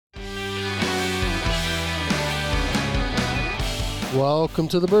Welcome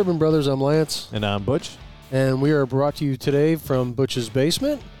to the Bourbon Brothers. I'm Lance. And I'm Butch. And we are brought to you today from Butch's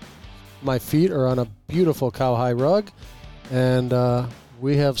basement. My feet are on a beautiful cowhide rug. And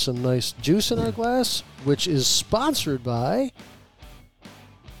we have some nice juice in our glass, which is sponsored by...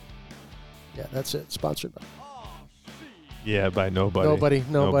 Yeah, that's it. Sponsored by... Yeah, by nobody.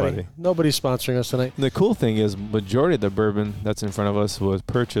 Nobody's sponsoring us tonight. And the cool thing is, majority of the bourbon that's in front of us was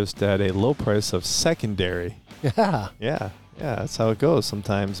purchased at a low price of secondary. Yeah. Yeah, that's how it goes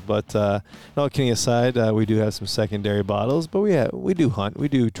sometimes. But all kidding aside, we do have some secondary bottles, but we do hunt. We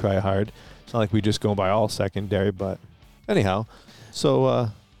do try hard. It's not like we just go buy all secondary, but anyhow.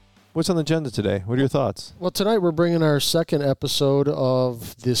 So what's on the agenda today? What are your thoughts? Well, tonight we're bringing our second episode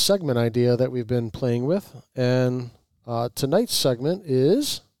of this segment idea that we've been playing with. And tonight's segment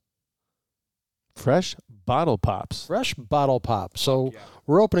is... Fresh bottle pops. Fresh bottle pop. So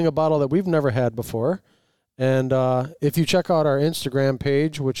we're opening a bottle that we've never had before. And if you check out our Instagram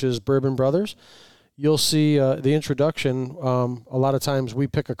page, which is Bourbon Brothers, you'll see the introduction. A lot of times we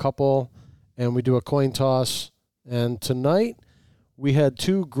pick a couple and we do a coin toss. And tonight we had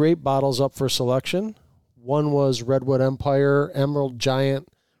two great bottles up for selection. One was Redwood Empire Emerald Giant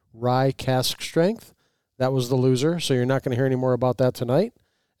Rye Cask Strength. That was the loser, so you're not going to hear any more about that tonight.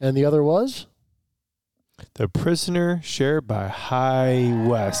 And the other was? The Prisoner Share by High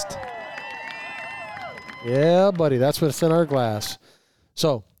West. Yeah, buddy, that's what's in our glass.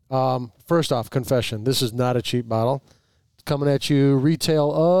 So, first off, confession. This is not a cheap bottle. It's coming at you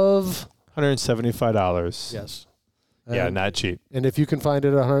retail of... $175. Yes. Yeah, not cheap. And if you can find it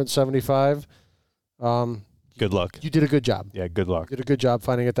at $175, good luck. You did a good job. Yeah, good luck. You did a good job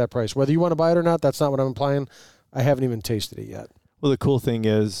finding it that price. Whether you want to buy it or not, that's not what I'm implying. I haven't even tasted it yet. Well, the cool thing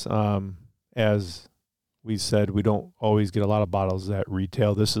is, as we said, we don't always get a lot of bottles at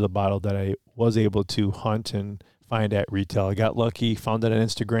retail. This is a bottle that I was able to hunt and find at retail. I got lucky, found it on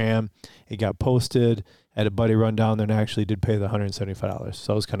Instagram. It got posted. Had a buddy run down there and actually did pay the $175.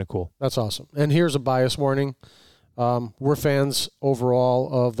 So it was kind of cool. That's awesome. And here's a bias warning. We're fans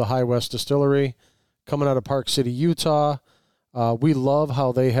overall of the High West Distillery coming out of Park City, Utah. We love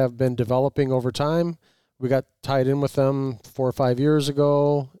how they have been developing over time. We got tied in with them 4 or 5 years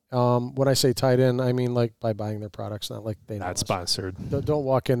ago. When I say tied in, I mean like by buying their products, not like they know Not us. sponsored. Don't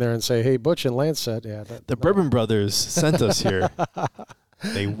walk in there and say, hey, Butch and Lance said. Yeah, The Bourbon Brothers sent us here.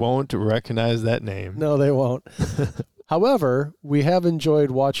 They won't recognize that name. No, they won't. However, we have enjoyed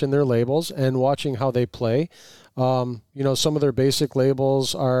watching their labels and watching how they play. Some of their basic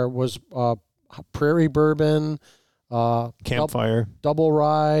labels was Prairie Bourbon, Campfire, Double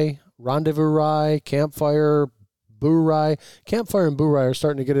Rye, Rendezvous Rye, Campfire, Boo Rye. Campfire and Boo Rye are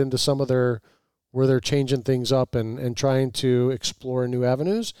starting to get into some of where they're changing things up and trying to explore new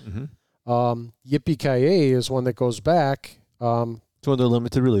avenues. Mm-hmm. Yippee-Ki-Yay is one that goes back. It's one of their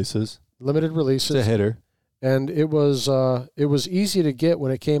limited releases. It's a hitter. And it was easy to get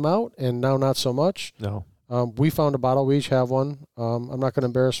when it came out, and now not so much. No. We found a bottle. We each have one. I'm not going to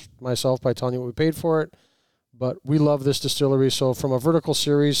embarrass myself by telling you what we paid for it, but we love this distillery. So from a vertical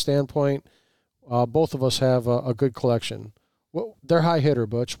series standpoint, both of us have a good collection. They're high hitter,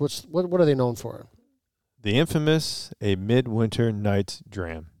 Butch. What are they known for? The infamous A Midwinter Night's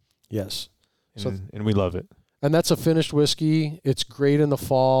Dram. Yes. And we love it. And that's a finished whiskey. It's great in the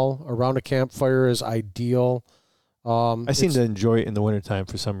fall. Around a campfire is ideal. I seem to enjoy it in the wintertime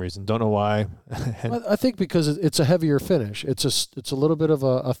for some reason. Don't know why. I think because it's a heavier finish. It's a little bit of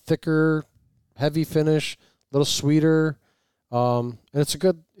a thicker, heavy finish, a little sweeter. And it's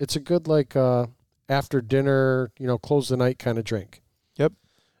a good like after dinner, close the night kind of drink. Yep.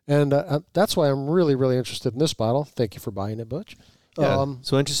 And that's why I'm really, really interested in this bottle. Thank you for buying it, Butch. Yeah.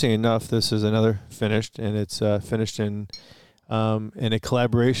 So interesting enough, this is another finished, and it's finished in a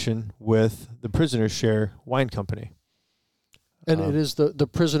collaboration with the Prisoner Share Wine Company. And it is the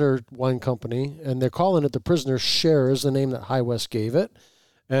Prisoner Wine Company, and they're calling it the Prisoner Share is the name that High West gave it.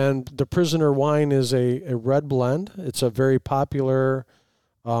 And the Prisoner wine is a red blend. It's a very popular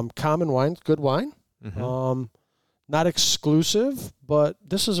common wine, good wine. Mm-hmm. Not exclusive, but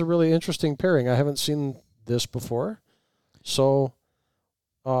this is a really interesting pairing. I haven't seen this before. So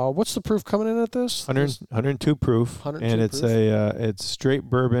what's the proof coming in at this? 102 proof. 102 and it's proof. it's straight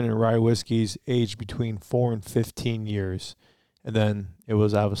bourbon and rye whiskeys aged between 4 and 15 years. And then it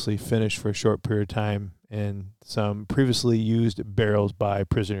was obviously finished for a short period of time in some previously used barrels by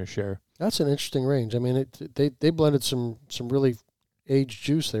Prisoner Share. That's an interesting range. I mean, they blended some really aged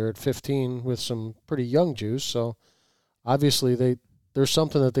juice there at 15 with some pretty young juice. So obviously there's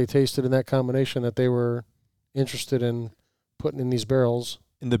something that they tasted in that combination that they were interested in putting in these barrels.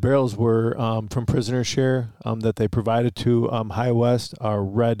 And the barrels were from Prisoner Share that they provided to High West are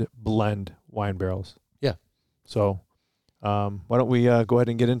red blend wine barrels. Yeah. So why don't we go ahead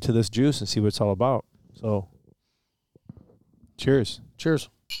and get into this juice and see what it's all about. So cheers. Cheers.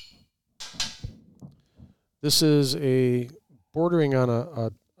 This is a bordering on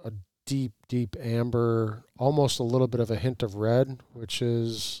a deep, deep amber, almost a little bit of a hint of red, which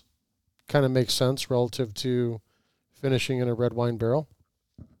is kind of makes sense relative to finishing in a red wine barrel.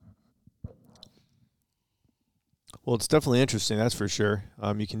 Well, it's definitely interesting, that's for sure.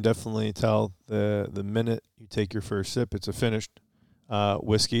 You can definitely tell the minute you take your first sip, it's a finished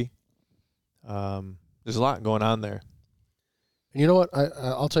whiskey. There's a lot going on there. And you know what?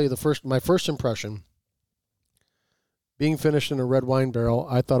 I'll tell you my first impression, being finished in a red wine barrel,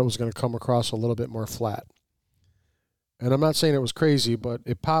 I thought it was going to come across a little bit more flat. And I'm not saying it was crazy, but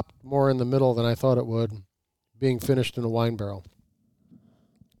it popped more in the middle than I thought it would, being finished in a wine barrel.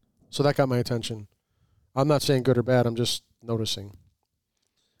 So that got my attention. I'm not saying good or bad. I'm just noticing.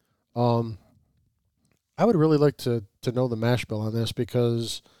 I would really like to know the mash bill on this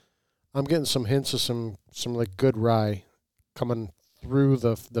because I'm getting some hints of some like good rye coming through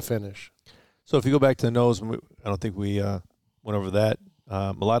the finish. So if you go back to the nose, I don't think we went over that.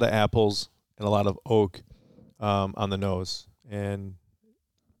 A lot of apples and a lot of oak on the nose. And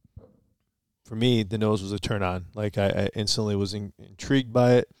for me, the nose was a turn on. Like I instantly was intrigued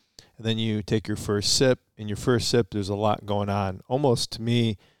by it. And then you take your first sip. In your first sip, there's a lot going on. Almost to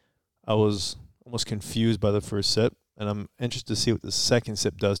me, I was almost confused by the first sip. And I'm interested to see what the second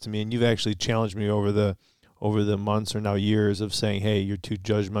sip does to me. And you've actually challenged me over the months or now years of saying, hey, you're too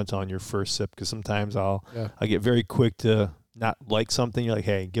judgmental on your first sip, because sometimes I'll get very quick to not like something. You're like,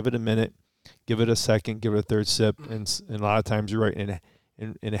 hey, give it a minute, give it a second, give it a third sip, and a lot of times you're right, and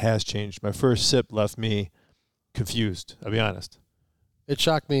it has changed. My first sip left me confused, I'll be honest. It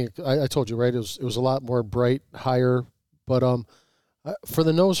shocked me. I told you, right? It was a lot more bright, higher, but for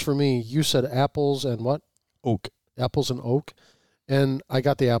the nose for me, you said apples and what? Oak. Apples and oak, and I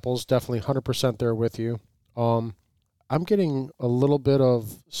got the apples, definitely 100% there with you. I'm getting a little bit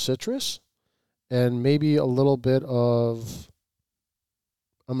of citrus and maybe a little bit of,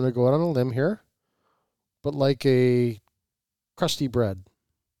 I'm going to go out on a limb here, but like a crusty bread.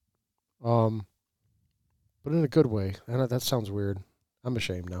 But in a good way. I know that sounds weird. I'm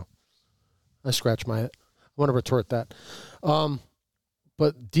ashamed now. I scratch my head. I want to retort that.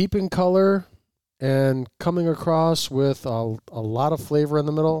 But deep in color and coming across with a lot of flavor in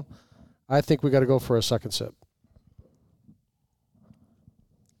the middle, I think we got to go for a second sip.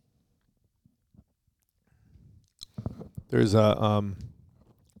 There's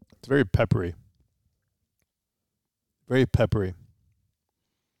it's very peppery. Very peppery.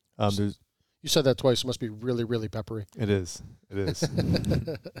 There's. You said that twice. It must be really, really peppery. It is. It is.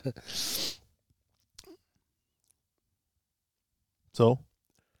 So?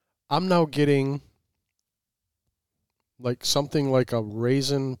 I'm now getting like something like a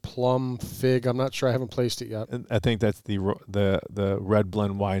raisin, plum, fig. I'm not sure. I haven't placed it yet. And I think that's the red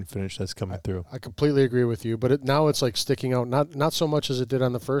blend wine finish that's coming through. I completely agree with you. But now it's like sticking out, not so much as it did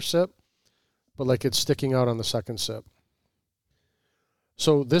on the first sip, but like it's sticking out on the second sip.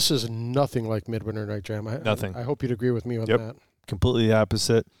 So this is nothing like Midwinter Night Jam. Nothing. I hope you'd agree with me on that. Completely the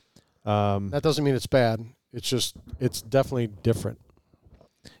opposite. That doesn't mean it's bad. It's just, it's definitely different.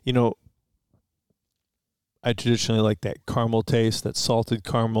 You know, I traditionally like that caramel taste. That salted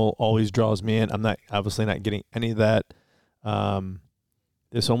caramel always draws me in. I'm obviously not getting any of that.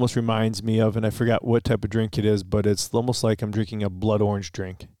 This almost reminds me of, and I forgot what type of drink it is, but it's almost like I'm drinking a blood orange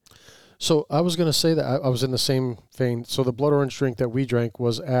drink. So I was going to say that I was in the same vein. So the blood orange drink that we drank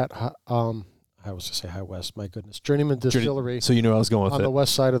was at, I was going to say High West, my goodness, Journeyman Distillery. So you know I was going with on it. the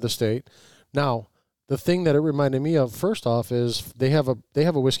west side of the state. Now, the thing that it reminded me of, first off, is they have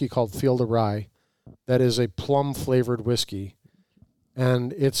a whiskey called Field of Rye that is a plum flavored whiskey,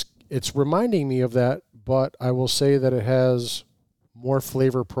 and it's reminding me of that. But I will say that it has more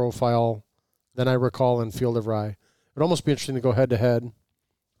flavor profile than I recall in Field of Rye. It'd almost be interesting to go head to head.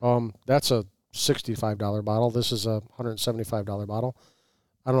 That's a $65 bottle. This is a $175 bottle.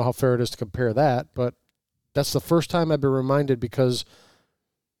 I don't know how fair it is to compare that, but that's the first time I've been reminded, because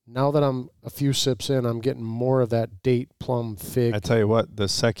now that I'm a few sips in, I'm getting more of that date, plum, fig. I tell you what, the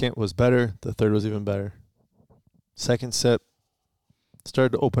second was better. The third was even better. Second sip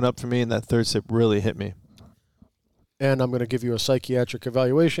started to open up for me, and that third sip really hit me. And I'm going to give you a psychiatric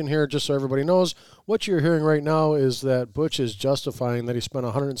evaluation here just so everybody knows. What you're hearing right now is that Butch is justifying that he spent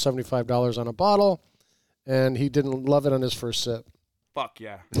 $175 on a bottle, and he didn't love it on his first sip. Fuck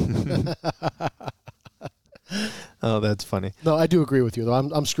yeah. Oh, that's funny. No, I do agree with you, though.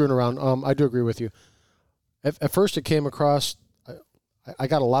 I'm screwing around. I do agree with you. At first, it came across, I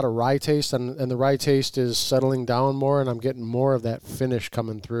got a lot of rye taste, and the rye taste is settling down more, and I'm getting more of that finish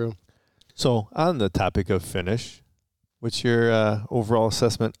coming through. So, on the topic of finish, what's your overall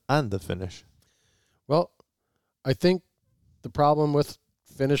assessment on the finish? Well, I think the problem with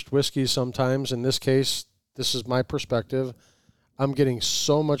finished whiskey sometimes, in this case, this is my perspective, I'm getting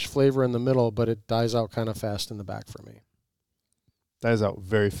so much flavor in the middle, but it dies out kind of fast in the back for me. Dies out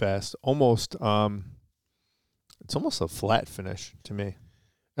very fast. Almost, it's almost a flat finish to me.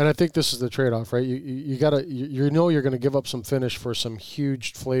 And I think this is the trade-off, right? You gotta you're going to give up some finish for some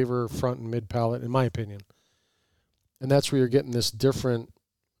huge flavor front and mid palate, in my opinion. And that's where you're getting this different.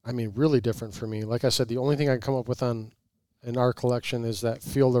 I mean, really different for me. Like I said, the only thing I can come up with in our collection is that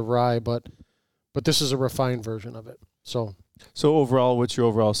field of rye, but this is a refined version of it. So overall, what's your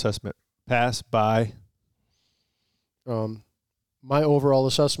overall assessment? Pass, by? My overall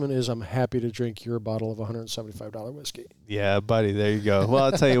assessment is I'm happy to drink your bottle of $175 whiskey. Yeah, buddy, there you go. Well,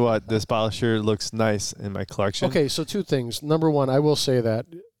 I'll tell you what, this bottle sure looks nice in my collection. Okay, so two things. Number one, I will say that,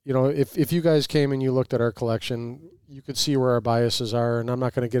 if you guys came and you looked at our collection, you could see where our biases are, and I'm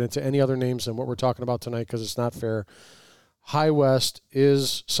not going to get into any other names than what we're talking about tonight because it's not fair. High West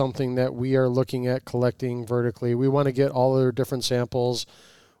is something that we are looking at collecting vertically. We want to get all their different samples.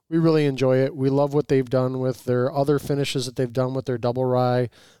 We really enjoy it. We love what they've done with their other finishes that they've done with their double rye,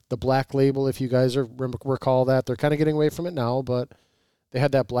 the black label, if you guys recall that. They're kind of getting away from it now, but they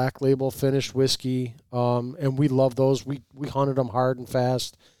had that black label finished whiskey, and we love those. We hunted them hard and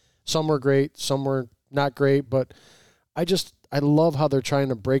fast. Some were great, some were not great, but I love how they're trying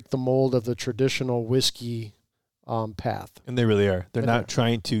to break the mold of the traditional whiskey path. And they really are. They're not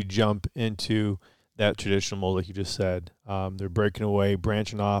trying to jump into that traditional mold, like you just said. They're breaking away,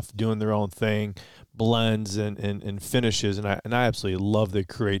 branching off, doing their own thing, blends and finishes, and I absolutely love the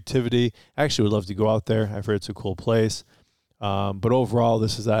creativity. I actually would love to go out there. I've heard it's a cool place. But overall,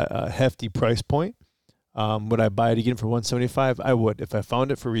 this is a hefty price point. Would I buy it again for $175? I would. If I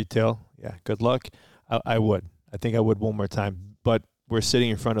found it for retail, yeah, good luck. I would. I think I would one more time. But we're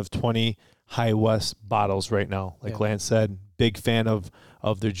sitting in front of 20 High West bottles right now. Like Lance said, big fan of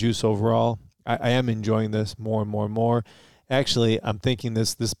their juice overall. I am enjoying this more and more and more. Actually, I'm thinking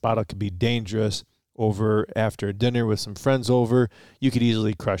this bottle could be dangerous over after dinner with some friends over. You could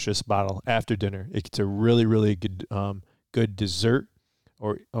easily crush this bottle after dinner. It's a really, really good dessert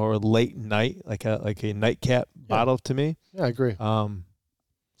or late night, like a nightcap bottle to me. Yeah, I agree.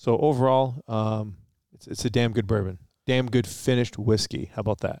 So overall, it's a damn good bourbon. Damn good finished whiskey. How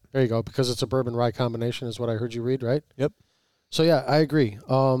about that? There you go. Because it's a bourbon rye combination is what I heard you read, right? Yep. So yeah, I agree.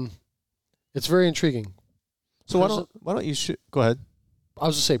 It's very intriguing. So why don't you go ahead? I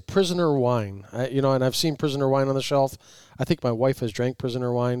was going to say Prisoner wine. And I've seen Prisoner wine on the shelf. I think my wife has drank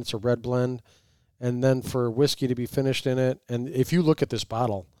Prisoner wine. It's a red blend. And then for whiskey to be finished in it. And if you look at this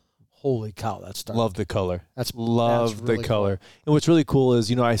bottle, holy cow, that's dark. Love the color. That's really the color. Cool. And what's really cool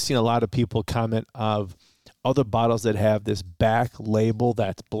is, I've seen a lot of people comment of other bottles that have this back label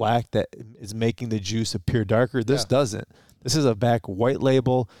that's black that is making the juice appear darker. This doesn't. This is a back white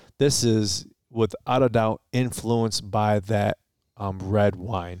label. This is, without a doubt, influenced by that red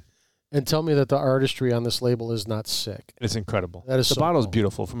wine. And tell me that the artistry on this label is not sick. It's incredible. That is the so bottle's cool.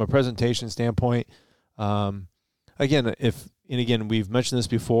 Beautiful from a presentation standpoint. Again, we've mentioned this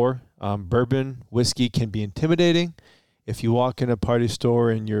before. Bourbon whiskey can be intimidating. If you walk in a party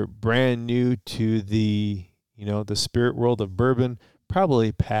store and you're brand new to the spirit world of bourbon,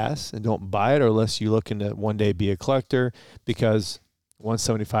 probably pass and don't buy it, or unless you're looking to one day be a collector, because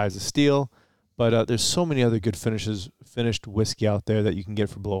 $175 is a steal. But there's so many other good finished whiskey out there that you can get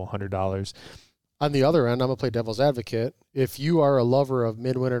for below $100. On the other end, I'm going to play devil's advocate. If you are a lover of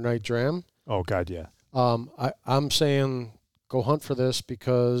Midwinter Night Dram, oh God, yeah. I'm saying go hunt for this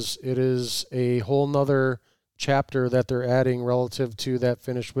because it is a whole nother chapter that they're adding relative to that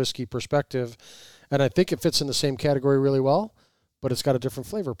finished whiskey perspective. And I think it fits in the same category really well, but it's got a different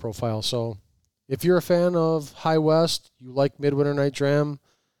flavor profile. So if you're a fan of High West, you like Midwinter Night Dram,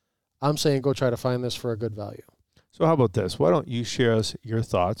 I'm saying go try to find this for a good value. So how about this? Why don't you share us your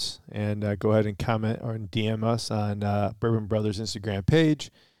thoughts and go ahead and comment or DM us on Bourbon Brothers Instagram page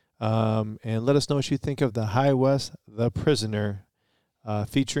and let us know what you think of the High West, the Prisoner,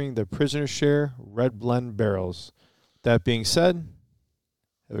 featuring the Prisoner Share Red Blend barrels. That being said,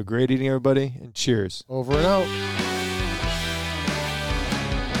 have a great evening, everybody, and cheers. Over and out.